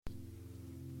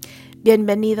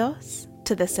Bienvenidos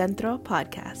to the Centro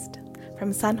podcast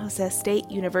from San Jose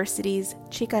State University's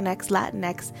Chicanx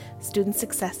Latinx Student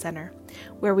Success Center,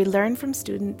 where we learn from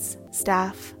students,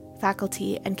 staff,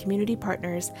 faculty, and community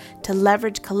partners to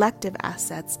leverage collective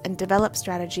assets and develop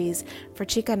strategies for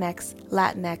Chicanx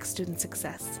Latinx student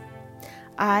success.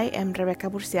 I am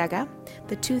Rebeca Burciga,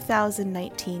 the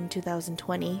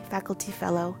 2019-2020 Faculty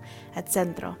Fellow at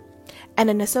Centro, and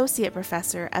an Associate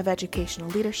Professor of Educational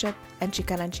Leadership and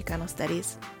Chicana and Chicano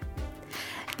Studies.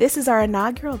 This is our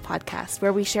inaugural podcast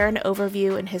where we share an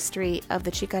overview and history of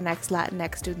the Chicanx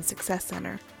Latinx Student Success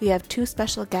Center. We have two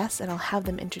special guests, and I'll have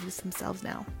them introduce themselves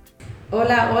now.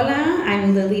 Hola,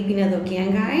 I'm Lilly Pinedo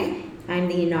Gangai. I'm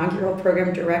the inaugural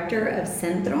program director of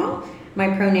Centro.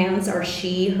 My pronouns are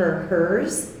she, her,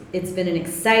 hers. It's been an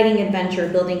exciting adventure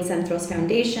building Centro's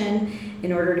foundation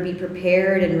in order to be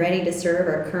prepared and ready to serve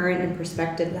our current and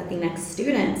prospective Latinx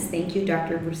students. Thank you,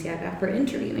 Dr. Burciga, for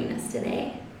interviewing us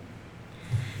today.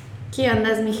 ¿Qué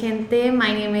ondas, mi gente?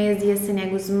 My name is Yesenia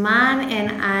Guzman,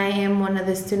 and I am one of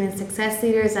the student success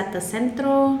leaders at the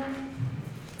Centro.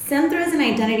 Centro is an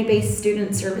identity-based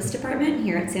student service department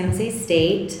here at San Jose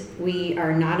State. We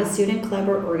are not a student club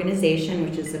or organization,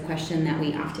 which is a question that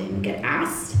we often get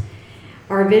asked.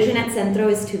 Our vision at Centro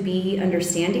is to be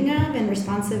understanding of and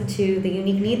responsive to the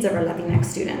unique needs of our Latinx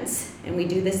students. And we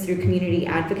do this through community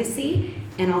advocacy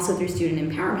and also through student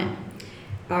empowerment.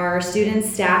 Our students,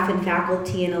 staff, and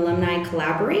faculty and alumni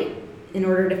collaborate in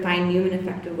order to find new and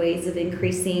effective ways of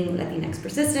increasing Latinx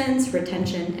persistence,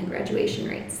 retention, and graduation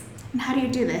rates. And how do you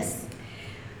do this?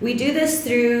 We do this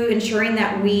through ensuring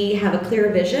that we have a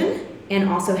clear vision and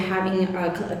also having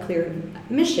a clear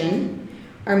mission.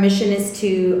 Our mission is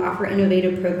to offer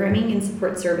innovative programming and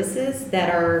support services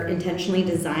that are intentionally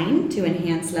designed to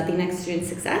enhance Latinx student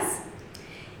success.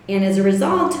 And as a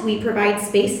result, we provide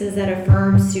spaces that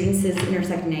affirm students'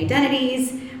 intersecting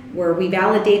identities, where we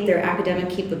validate their academic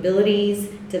capabilities,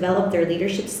 develop their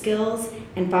leadership skills,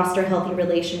 and foster healthy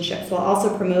relationships while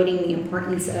also promoting the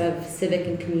importance of civic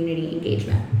and community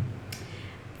engagement.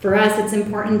 For us, it's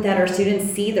important that our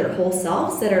students see their whole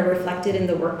selves that are reflected in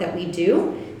the work that we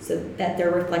do, so that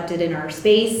they're reflected in our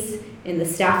space, in the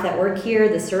staff that work here,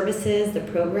 the services, the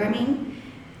programming.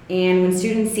 And when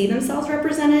students see themselves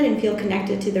represented and feel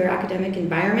connected to their academic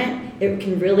environment, it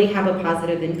can really have a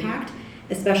positive impact,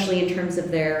 especially in terms of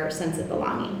their sense of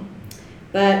belonging.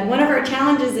 But one of our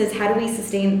challenges is how do we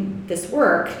sustain this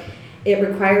work? It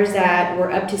requires that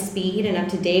we're up to speed and up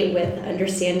to date with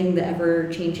understanding the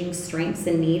ever-changing strengths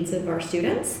and needs of our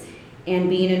students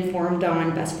and being informed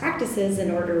on best practices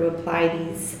in order to apply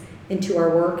these into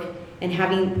our work and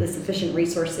having the sufficient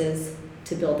resources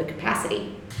to build the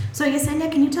capacity. So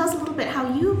Yesenia, can you tell us a little bit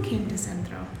how you came to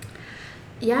Centro?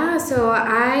 Yeah, so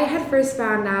I had first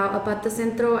found out about the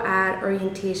Centro at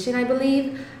orientation, I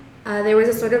believe. There was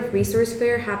a sort of resource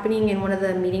fair happening in one of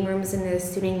the meeting rooms in the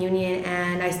student union,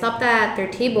 and I stopped at their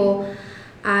table.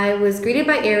 I was greeted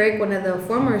by Eric, one of the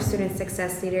former student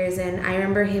success leaders, and I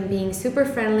remember him being super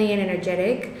friendly and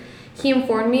energetic. He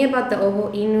informed me about the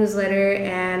OHO e-newsletter,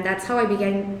 and that's how I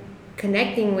began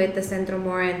connecting with the Centro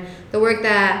more and the work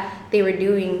that they were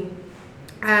doing.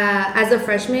 As a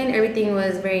freshman, everything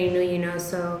was very new,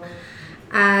 so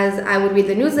as I would read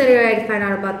the newsletter, I'd find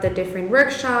out about the different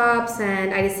workshops,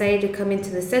 and I decided to come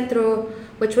into the Centro,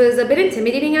 which was a bit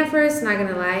intimidating at first, not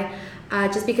gonna lie,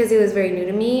 just because it was very new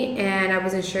to me, and I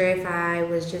wasn't sure if I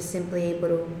was just simply able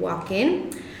to walk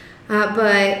in.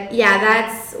 But yeah,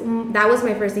 that was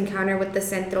my first encounter with the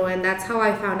Centro, and that's how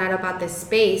I found out about this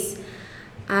space.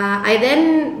 I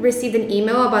then received an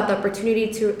email about the opportunity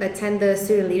to attend the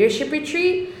student leadership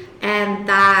retreat, and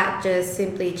that just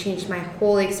simply changed my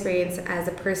whole experience as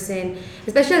a person,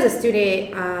 especially as a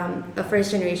student, a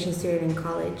first generation student in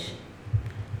college.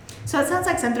 So it sounds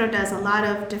like Centro does a lot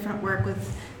of different work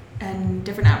and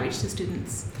different outreach to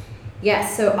students.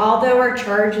 Yes, so although our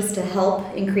charge is to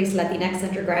help increase Latinx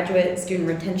undergraduate student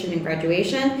retention and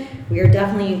graduation, we are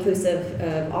definitely inclusive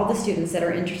of all the students that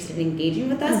are interested in engaging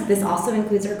with us. This also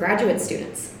includes our graduate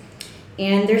students.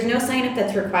 And there's no sign-up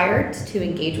that's required to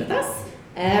engage with us.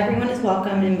 Everyone is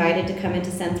welcome and invited to come into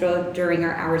Centro during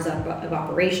our hours of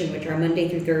operation, which are Monday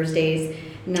through Thursdays,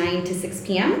 9 to 6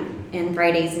 p.m., and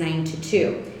Fridays, 9 to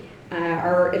 2.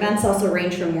 Our events also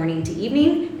range from morning to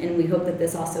evening, and we hope that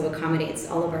this also accommodates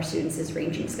all of our students'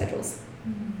 ranging schedules.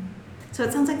 So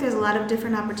it sounds like there's a lot of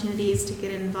different opportunities to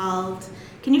get involved.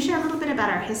 Can you share a little bit about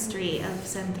our history of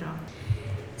Centro?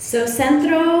 So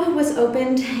Centro was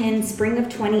opened in spring of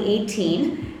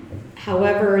 2018.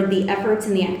 However, the efforts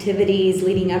and the activities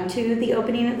leading up to the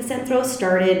opening of the Centro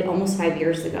started almost 5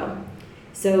 years ago.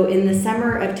 So in the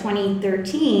summer of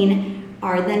 2013,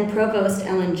 our then provost,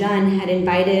 Ellen Junn, had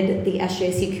invited the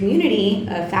SJSU community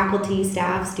of faculty,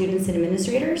 staff, students, and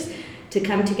administrators to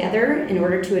come together in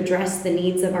order to address the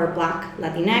needs of our Black,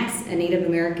 Latinx, and Native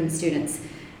American students.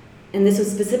 And this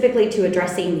was specifically to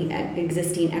addressing the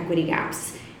existing equity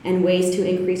gaps and ways to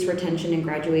increase retention and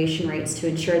graduation rates to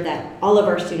ensure that all of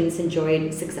our students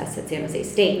enjoyed success at San Jose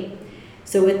State.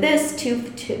 So with this,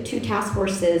 two task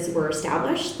forces were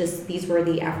established. These were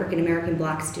the African American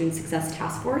Black Student Success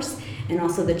Task Force and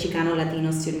also the Chicano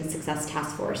Latino Student Success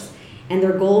Task Force. And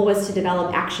their goal was to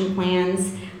develop action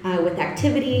plans with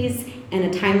activities and a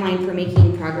timeline for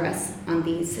making progress on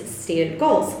these stated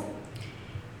goals.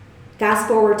 Fast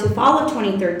forward to fall of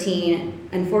 2013,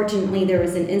 unfortunately there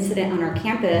was an incident on our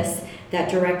campus that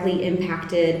directly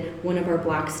impacted one of our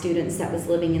Black students that was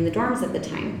living in the dorms at the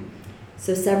time.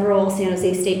 So several San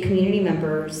Jose State community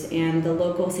members and the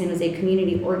local San Jose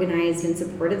community organized in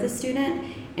support of the student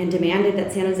and demanded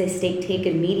that San Jose State take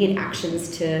immediate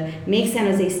actions to make San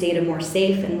Jose State a more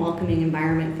safe and welcoming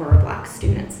environment for our Black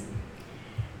students.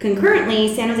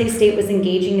 Concurrently, San Jose State was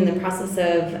engaging in the process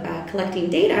of collecting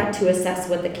data to assess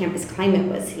what the campus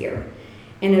climate was here.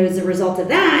 And as a result of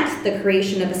that, the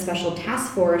creation of a special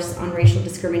task force on racial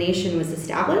discrimination was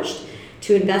established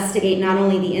to investigate not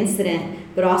only the incident,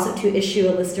 but also to issue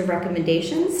a list of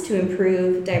recommendations to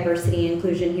improve diversity and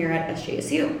inclusion here at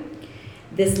SJSU.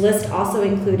 This list also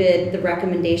included the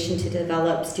recommendation to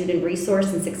develop student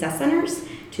resource and success centers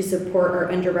to support our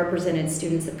underrepresented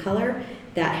students of color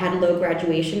that had low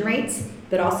graduation rates,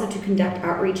 but also to conduct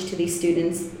outreach to these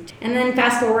students. And then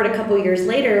fast forward a couple years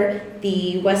later,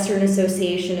 the Western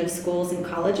Association of Schools and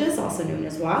Colleges, also known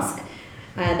as WASC,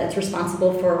 that's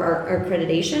responsible for our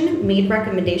accreditation, made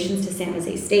recommendations to San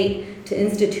Jose State to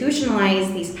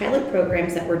institutionalize these pilot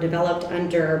programs that were developed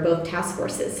under both task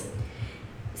forces.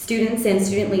 Students and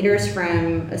student leaders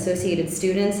from Associated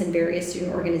Students and various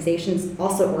student organizations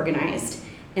also organized,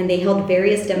 and they held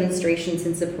various demonstrations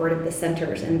in support of the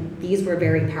centers, and these were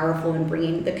very powerful in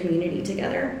bringing the community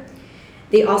together.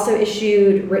 They also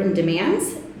issued written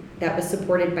demands that was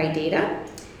supported by data,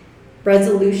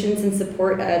 resolutions in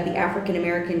support of the African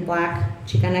American, Black,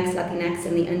 Chicanx, Latinx,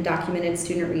 and the undocumented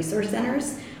student resource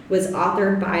centers was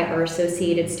authored by our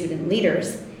Associated Student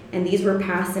leaders, and these were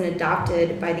passed and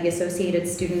adopted by the Associated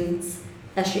Students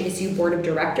SJSU Board of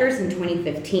Directors in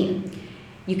 2015.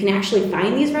 You can actually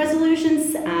find these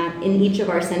resolutions in each of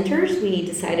our centers. We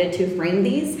decided to frame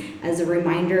these as a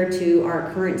reminder to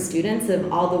our current students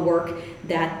of all the work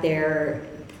that their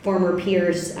former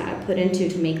peers put into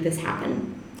to make this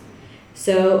happen.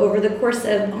 So over the course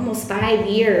of almost 5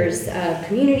 years of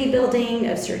community building,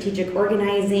 of strategic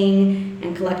organizing,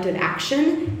 and collective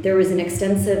action, there was an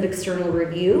extensive external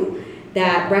review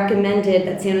that recommended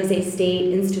that San Jose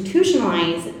State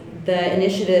institutionalize the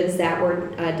initiatives that were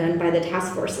done by the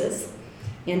task forces.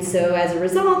 And so as a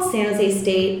result, San Jose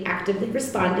State actively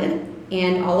responded,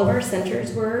 and all of our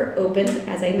centers were opened,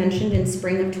 as I mentioned, in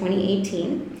spring of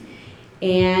 2018.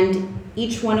 And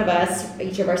each of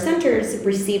our centers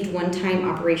received one-time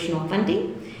operational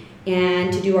funding.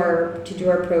 And to do our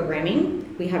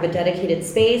programming, we have a dedicated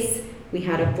space, we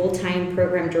had a full-time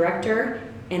program director,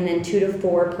 and then 2 to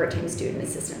 4 part-time student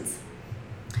assistants.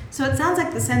 So it sounds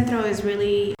like the Centro is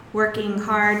really working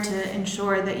hard to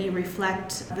ensure that you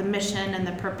reflect the mission and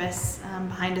the purpose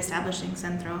behind establishing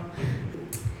Centro.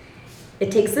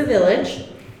 It takes a village.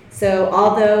 So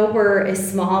although we're a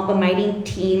small but mighty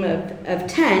team of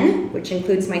 10, which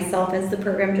includes myself as the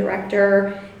program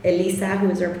director, Elisa, who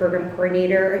is our program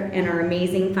coordinator, and our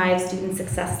amazing 5 student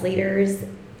success leaders,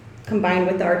 combined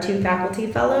with our 2 faculty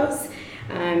fellows,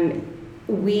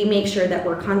 we make sure that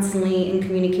we're constantly in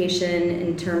communication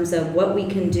in terms of what we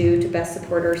can do to best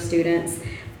support our students,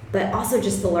 but also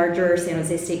just the larger San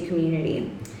Jose State community.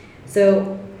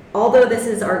 So although this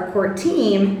is our core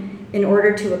team, in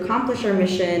order to accomplish our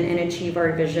mission and achieve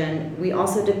our vision, we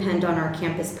also depend on our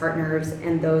campus partners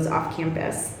and those off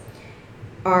campus.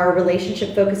 Our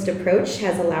relationship-focused approach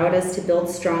has allowed us to build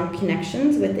strong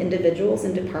connections with individuals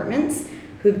and departments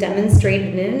who've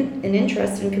demonstrated an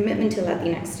interest and commitment to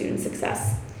Latinx student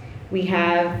success. We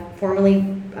have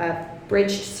formally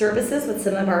bridged services with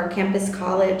some of our campus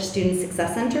college student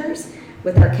success centers,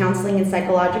 with our counseling and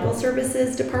psychological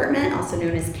services department, also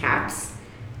known as CAPS,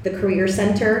 the Career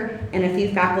Center, and a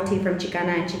few faculty from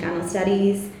Chicana and Chicano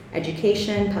Studies,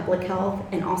 Education, Public Health,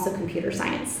 and also Computer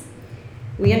Science.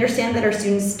 We understand that our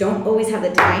students don't always have the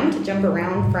time to jump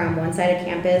around from one side of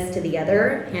campus to the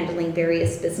other, handling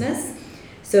various business.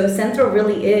 So Centro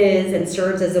really is and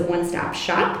serves as a one-stop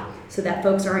shop so that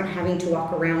folks aren't having to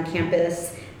walk around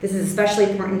campus. This is especially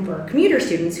important for our commuter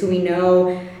students who we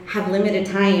know have limited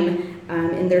time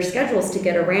in their schedules to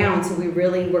get around. So we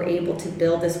really were able to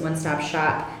build this one-stop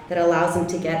shop that allows them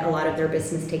to get a lot of their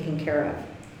business taken care of.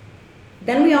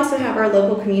 Then we also have our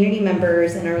local community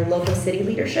members and our local city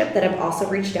leadership that have also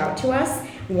reached out to us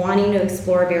wanting to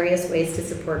explore various ways to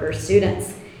support our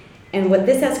students. And what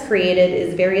this has created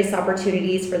is various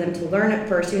opportunities for them to learn,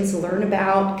 for our students to learn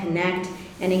about, connect,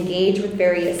 and engage with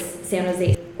various San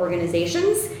Jose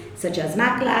organizations, such as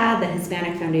MACLA, the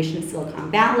Hispanic Foundation of Silicon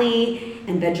Valley,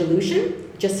 and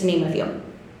Vegelution, just to name a few.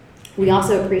 We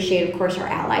also appreciate, of course, our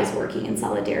allies working in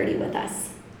solidarity with us.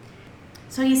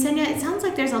 So Yesenia, it sounds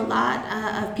like there's a lot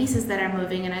of pieces that are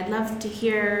moving, and I'd love to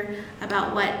hear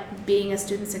about what being a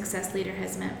student success leader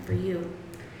has meant for you.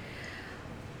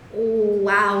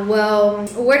 Wow, well,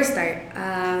 where to start?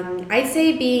 I'd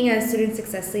say being a student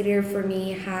success leader for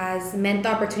me has meant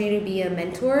the opportunity to be a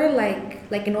mentor,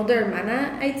 like an older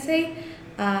hermana, I'd say.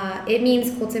 It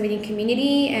means cultivating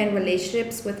community and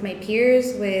relationships with my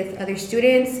peers, with other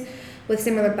students, with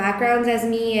similar backgrounds as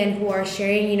me and who are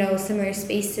sharing, similar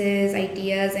spaces,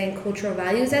 ideas, and cultural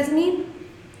values as me.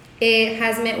 It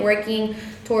has meant working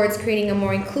towards creating a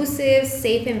more inclusive,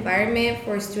 safe environment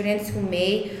for students who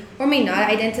may or may not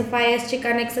identify as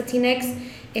Chicanx, Latinx.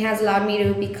 It has allowed me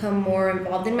to become more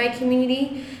involved in my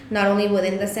community, not only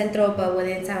within the Centro, but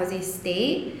within San Jose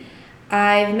State.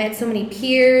 I've met so many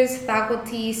peers,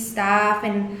 faculty, staff,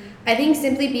 and I think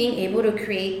simply being able to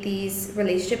create these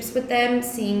relationships with them,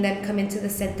 seeing them come into the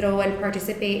Centro and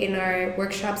participate in our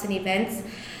workshops and events,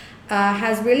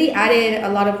 has really added a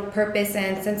lot of purpose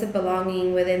and sense of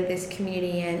belonging within this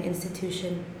community and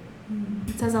institution.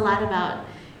 It says a lot about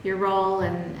your role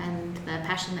and the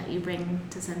passion that you bring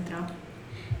to Centro.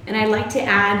 And I'd like to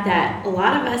add that a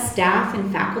lot of us staff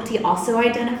and faculty also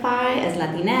identify as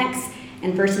Latinx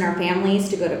and first in our families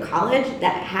to go to college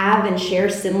that have and share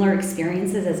similar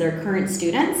experiences as our current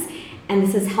students. And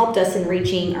this has helped us in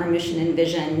reaching our mission and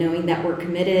vision, knowing that we're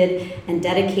committed and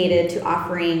dedicated to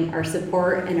offering our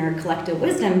support and our collective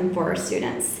wisdom for our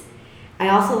students. I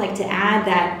also like to add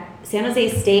that San Jose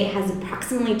State has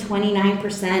approximately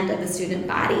 29% of the student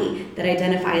body that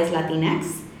identify as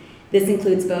Latinx. This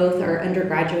includes both our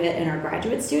undergraduate and our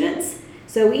graduate students.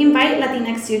 So we invite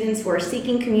Latinx students who are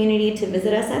seeking community to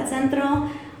visit us at Centro.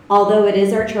 Although it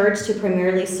is our charge to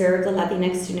primarily serve the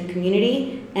Latinx student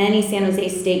community, any San Jose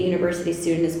State University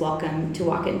student is welcome to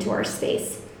walk into our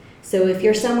space. So if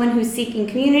you're someone who's seeking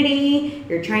community,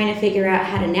 you're trying to figure out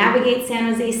how to navigate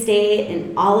San Jose State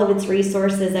and all of its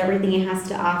resources, everything it has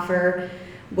to offer,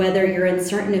 whether you're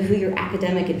uncertain of who your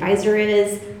academic advisor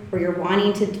is, or you're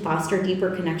wanting to foster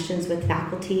deeper connections with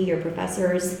faculty, your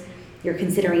professors, you're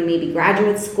considering maybe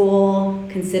graduate school,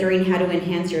 considering how to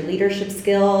enhance your leadership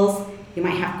skills, you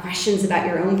might have questions about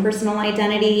your own personal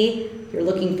identity, you're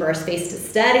looking for a space to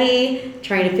study,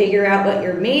 trying to figure out what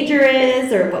your major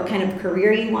is or what kind of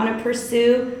career you want to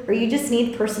pursue, or you just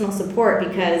need personal support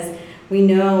because we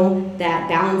know that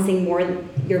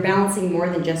you're balancing more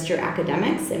than just your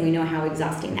academics, and we know how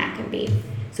exhausting that can be.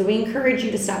 So we encourage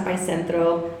you to stop by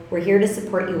Centro. We're here to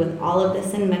support you with all of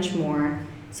this and much more.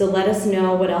 So let us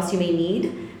know what else you may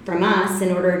need from us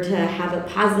in order to have a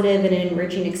positive and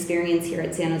enriching experience here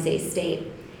at San Jose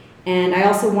State. And I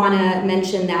also want to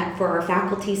mention that for our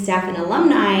faculty, staff, and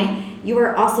alumni, you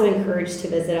are also encouraged to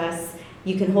visit us.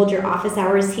 You can hold your office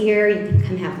hours here, you can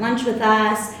come have lunch with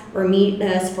us, or meet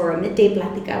us for a midday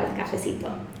plática with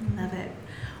cafecito. Love it.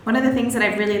 One of the things that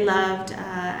I've really loved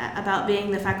about being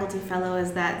the faculty fellow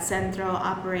is that Centro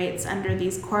operates under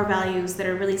these core values that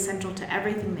are really central to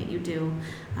everything that you do.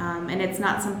 And it's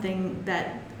not something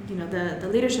that the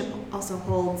leadership also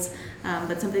holds,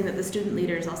 but something that the student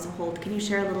leaders also hold. Can you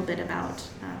share a little bit about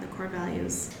the core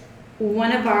values?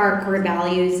 One of our core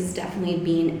values is definitely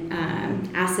being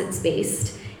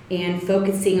assets-based and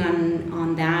focusing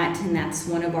on that, and that's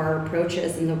one of our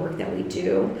approaches in the work that we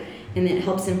do. And it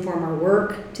helps inform our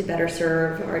work to better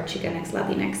serve our Chicanx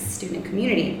Latinx student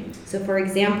community. So for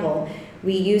example,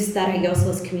 we use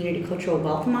Tarayoso's community cultural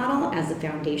wealth model as a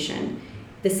foundation.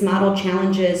 This model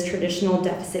challenges traditional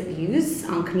deficit views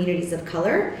on communities of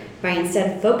color by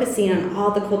instead focusing on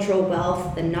all the cultural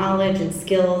wealth, the knowledge and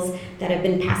skills that have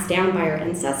been passed down by our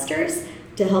ancestors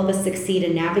to help us succeed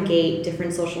and navigate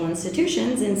different social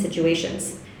institutions and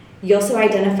situations. Yoso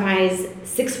identifies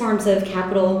 6 forms of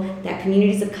capital that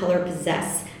communities of color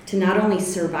possess to not only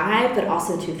survive, but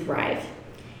also to thrive.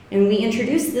 And we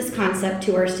introduced this concept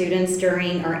to our students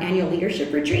during our annual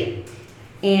leadership retreat.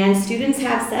 And students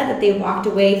have said that they walked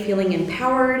away feeling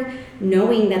empowered,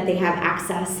 knowing that they have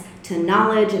access to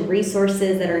knowledge and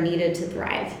resources that are needed to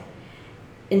thrive.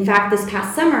 In fact, this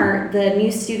past summer, the new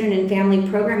Student and Family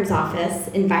Programs Office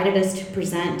invited us to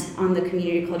present on the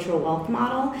Community Cultural Wealth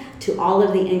Model to all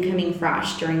of the incoming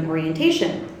FROSH during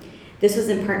orientation. This was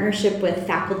in partnership with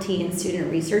faculty and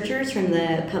student researchers from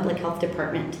the Public Health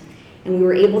Department. And we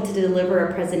were able to deliver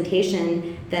a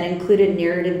presentation that included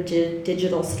narrative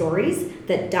digital stories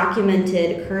that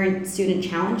documented current student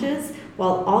challenges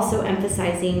while also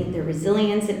emphasizing their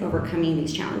resilience in overcoming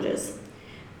these challenges.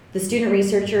 The student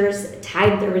researchers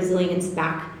tied their resilience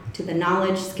back to the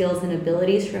knowledge, skills, and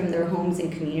abilities from their homes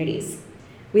and communities.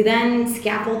 We then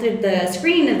scaffolded the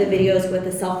screening of the videos with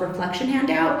a self-reflection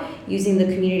handout using the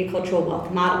Community Cultural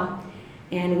Wealth Model.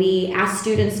 And we asked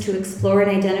students to explore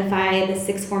and identify the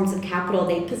 6 forms of capital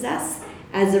they possess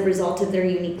as a result of their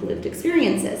unique lived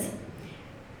experiences.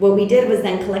 What we did was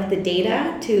then collect the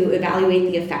data to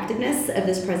evaluate the effectiveness of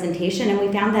this presentation, and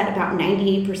we found that about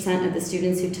 98% of the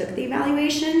students who took the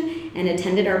evaluation and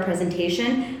attended our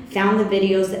presentation found the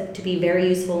videos to be very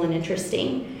useful and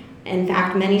interesting. In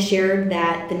fact, many shared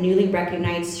that the newly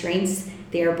recognized strengths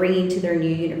they are bringing to their new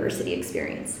university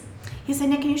experience.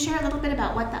 Yesenia, can you share a little bit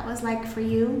about what that was like for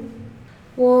you?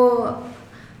 Well,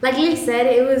 like Lily said,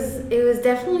 it was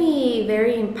definitely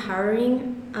very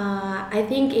empowering. I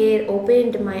think it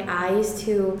opened my eyes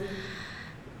to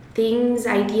things,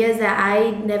 ideas that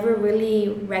I never really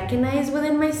recognized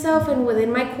within myself and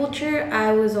within my culture.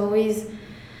 I've always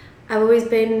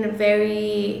been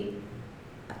very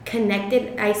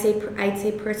connected, I'd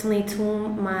say personally, to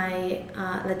my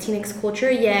Latinx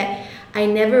culture, yet I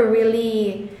never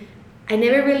really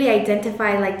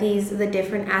identified like the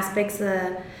different aspects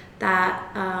that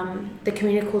the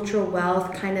community cultural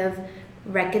wealth kind of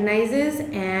recognizes,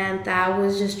 and that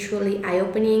was just truly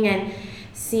eye-opening. And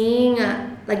seeing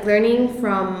learning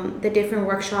from the different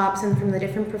workshops and from the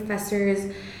different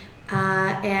professors,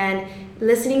 and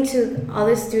listening to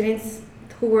other students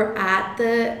who were at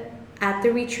the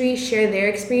retreat share their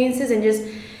experiences, and just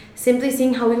simply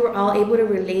seeing how we were all able to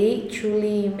relate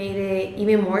truly made it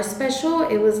even more special.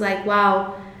 It was like,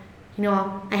 wow,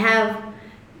 I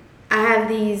have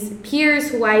these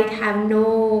peers who I had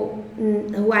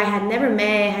never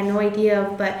met, had no idea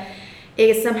of, but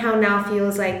it somehow now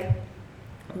feels like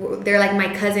they're like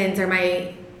my cousins or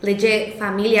my legit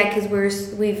familia, because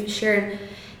we've shared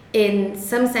in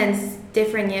some sense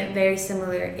different yet very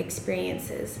similar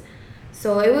experiences.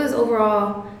 So it was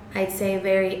overall, I'd say,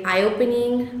 very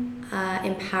eye-opening,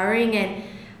 empowering, and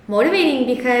motivating,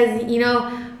 because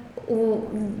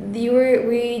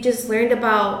we just learned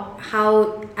about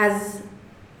how as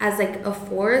like a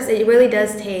force, it really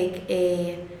does take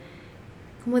a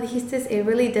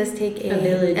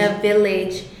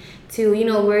village to,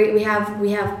 we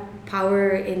have power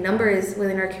in numbers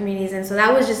within our communities. And so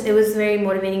it was very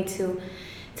motivating to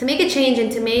make a change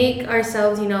and to make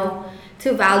ourselves,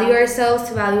 to value ourselves,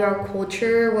 to value our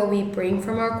culture, what we bring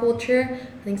from our culture.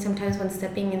 I think sometimes when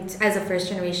stepping into, as a first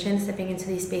generation, stepping into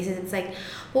these spaces, it's like,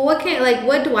 well, what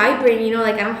do I bring?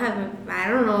 I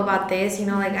don't know about this, I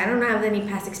don't have any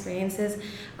past experiences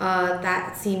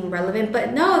that seem relevant,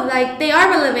 but no, they are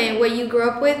relevant. What you grew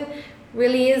up with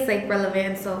really is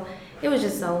relevant. So it was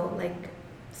just so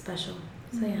special.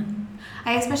 So yeah.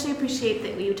 I especially appreciate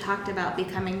that you talked about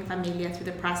becoming familia through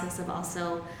the process of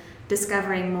also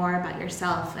discovering more about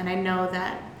yourself. And I know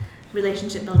that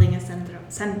relationship building is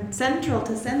central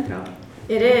to Centro.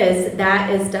 It is. That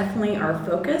is definitely our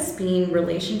focus, being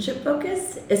relationship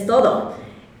focused. Es todo.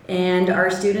 And our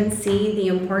students see the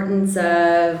importance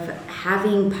of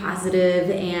having positive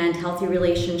and healthy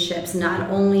relationships, not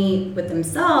only with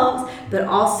themselves, but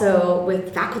also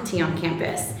with faculty on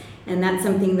campus. And that's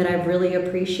something that I've really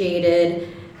appreciated.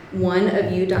 One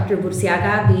of you, Dr.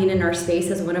 Burciga, being in our space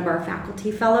as one of our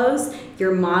faculty fellows,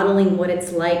 you're modeling what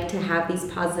it's like to have these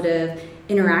positive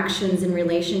interactions and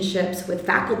relationships with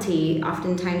faculty.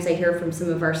 Oftentimes I hear from some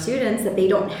of our students that they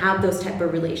don't have those type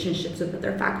of relationships with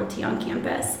their faculty on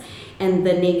campus. And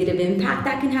the negative impact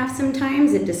that can have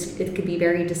sometimes, it could be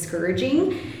very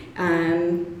discouraging.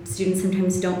 Students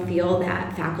sometimes don't feel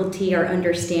that faculty are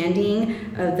understanding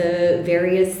of the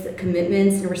various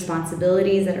commitments and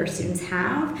responsibilities that our students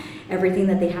have, everything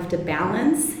that they have to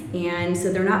balance, and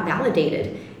so they're not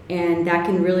validated. And that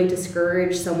can really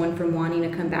discourage someone from wanting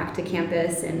to come back to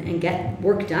campus and get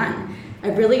work done.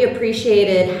 I've really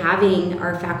appreciated having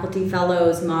our faculty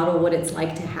fellows model what it's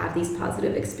like to have these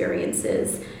positive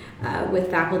experiences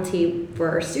with faculty for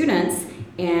our students.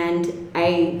 And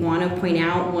I want to point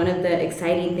out one of the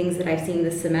exciting things that I've seen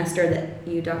this semester that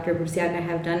you, Dr. Burciga,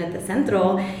 have done at the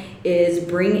Centro is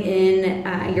bring in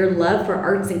your love for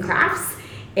arts and crafts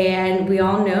And we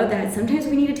all know that sometimes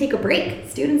we need to take a break.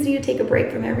 Students need to take a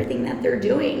break from everything that they're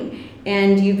doing.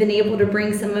 And you've been able to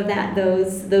bring some of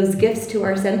those gifts to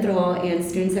our Central, and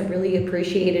students have really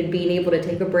appreciated being able to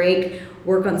take a break,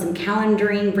 work on some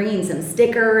calendaring, bringing some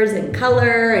stickers and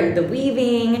color and the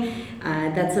weaving.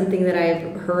 That's something that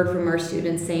I've heard from our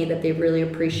students saying that they really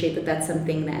appreciate that that's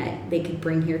something that they could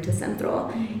bring here to Central,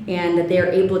 and that they are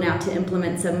able now to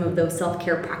implement some of those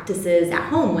self-care practices at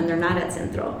home when they're not at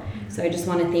Central. So I just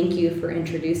want to thank you for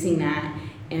introducing that,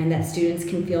 and that students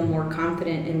can feel more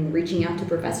confident in reaching out to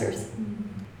professors.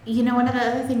 You know, one of the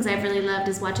other things I've really loved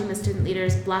is watching the student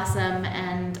leaders blossom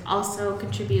and also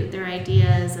contribute their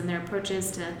ideas and their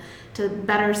approaches to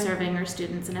better serving our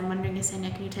students. And I'm wondering,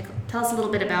 Yesenia, can you tell us a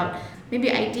little bit about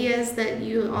maybe ideas that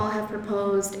you all have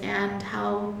proposed and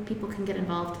how people can get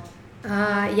involved?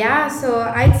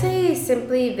 So I'd say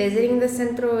simply visiting the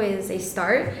Centro is a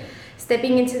start.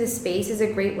 Stepping into the space is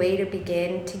a great way to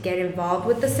begin to get involved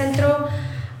with the Centro.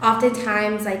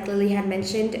 Oftentimes, like Lilly had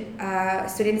mentioned,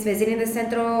 students visiting the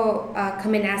Centro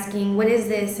come in asking, what is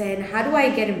this and how do I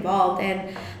get involved?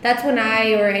 And that's when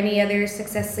I or any other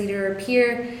success leader or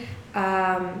peer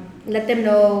let them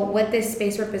know what this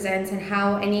space represents and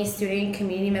how any student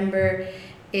community member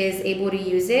is able to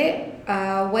use it.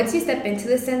 Once you step into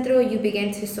the Centro, you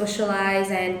begin to socialize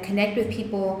and connect with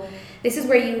people. This is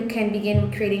where you can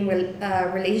begin creating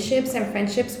relationships and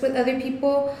friendships with other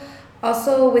people.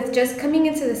 Also, with just coming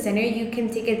into the center, you can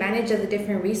take advantage of the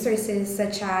different resources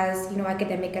such as,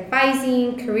 academic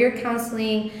advising, career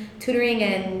counseling, tutoring,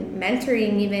 and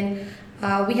mentoring even.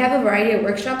 We have a variety of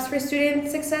workshops for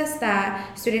student success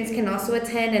that students can also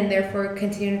attend and therefore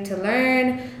continue to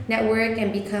learn, network,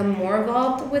 and become more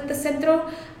involved with the Centro.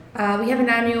 We have an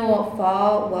annual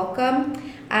fall welcome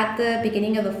at the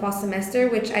beginning of the fall semester,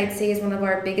 which I'd say is one of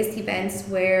our biggest events,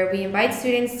 where we invite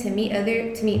students to meet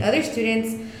other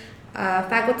students,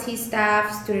 faculty,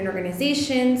 staff, student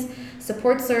organizations,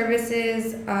 support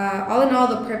services, all in all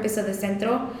the purpose of the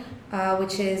Centro,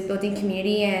 which is building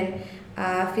community and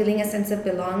feeling a sense of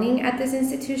belonging at this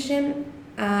institution.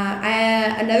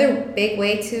 Another big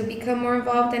way to become more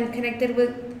involved and connected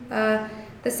with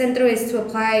the Centro is to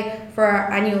apply for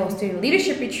our annual student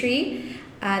leadership retreat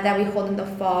that we hold in the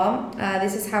fall.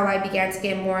 This is how I began to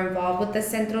get more involved with the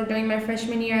Centro during my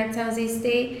freshman year at San Jose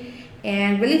State.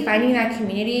 And really finding that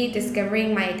community,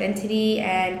 discovering my identity,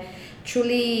 and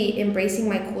truly embracing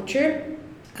my culture.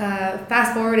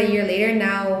 Fast forward a year later,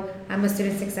 now I'm a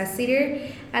student success leader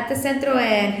at the Centro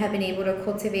and have been able to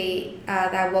cultivate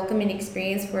that welcoming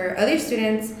experience for other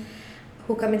students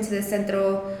who come into the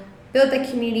Centro, build the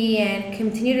community, and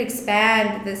continue to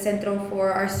expand the Centro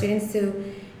for our students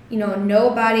to know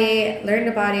about it, learn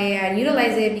about it, and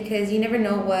utilize it, because you never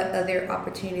know what other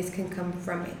opportunities can come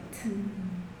from it.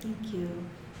 Thank you.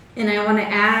 And I want to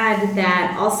add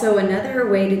that also another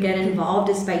way to get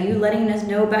involved is by you letting us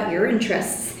know about your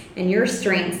interests and your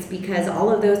strengths, because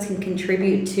all of those can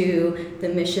contribute to the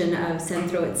mission of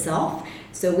Centro itself.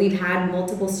 So we've had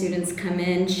multiple students come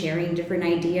in sharing different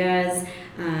ideas,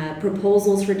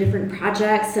 proposals for different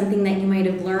projects, something that you might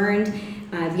have learned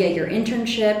via your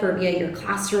internship or via your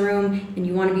classroom, and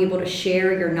you want to be able to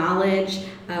share your knowledge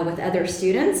with other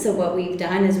students. So what we've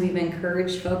done is we've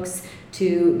encouraged folks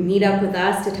to meet up with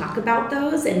us to talk about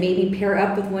those, and maybe pair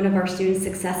up with one of our student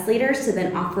success leaders to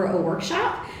then offer a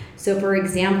workshop. So for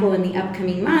example, in the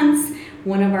upcoming months,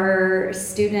 one of our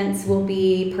students will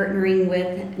be partnering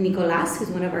with Nicolas, who's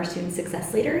one of our student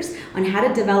success leaders, on how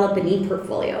to develop an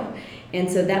e-portfolio.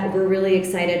 And so that we're really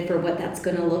excited for what that's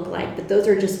going to look like. But those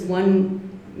are just one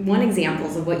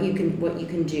examples of what you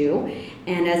can do.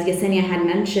 And as Yesenia had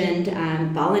mentioned,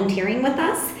 volunteering with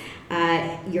us,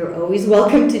 you're always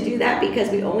welcome to do that, because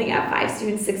we only have 5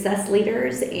 student success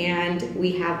leaders and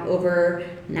we have over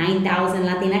 9,000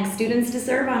 Latinx students to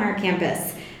serve on our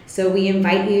campus. So we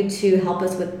invite you to help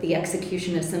us with the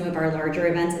execution of some of our larger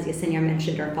events. As Yesenia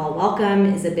mentioned, our fall welcome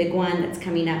is a big one that's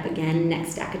coming up again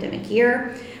next academic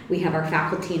year. We have our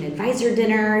faculty and advisor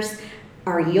dinners,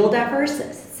 our yield efforts,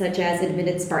 such as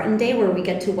Admitted Spartan Day, where we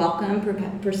get to welcome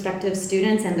prospective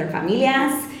students and their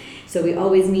familias. So we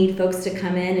always need folks to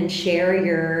come in and share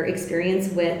your experience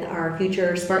with our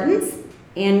future Spartans.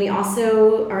 And we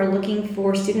also are looking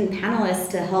for student panelists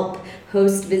to help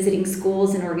host visiting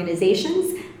schools and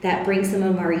organizations that bring some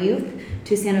of our youth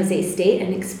to San Jose State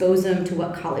and expose them to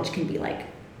what college can be like.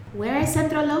 Where is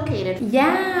Centro located?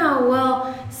 Yeah,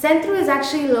 well, Centro is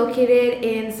actually located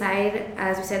inside,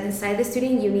 as we said, inside the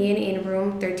Student Union in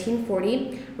room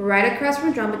 1340, right across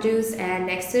from Drama Juice and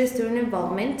next to the student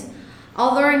involvement.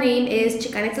 Although our name is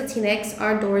Chicanx Latinx,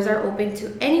 our doors are open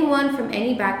to anyone from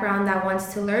any background that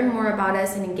wants to learn more about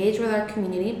us and engage with our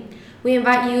community. We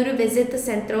invite you to visit the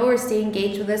Centro or stay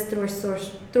engaged with us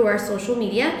through our social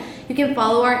media. You can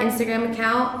follow our Instagram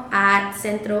account at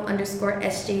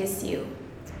Centro_SJSU.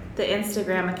 The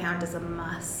Instagram account is a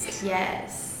must.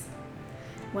 Yes.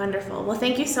 Wonderful. Well,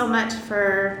 thank you so much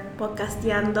for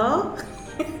podcasteando.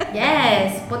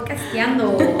 Yes,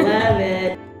 podcasteando. Love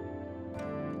it.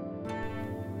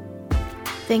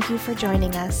 Thank you for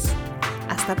joining us.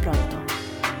 Hasta pronto.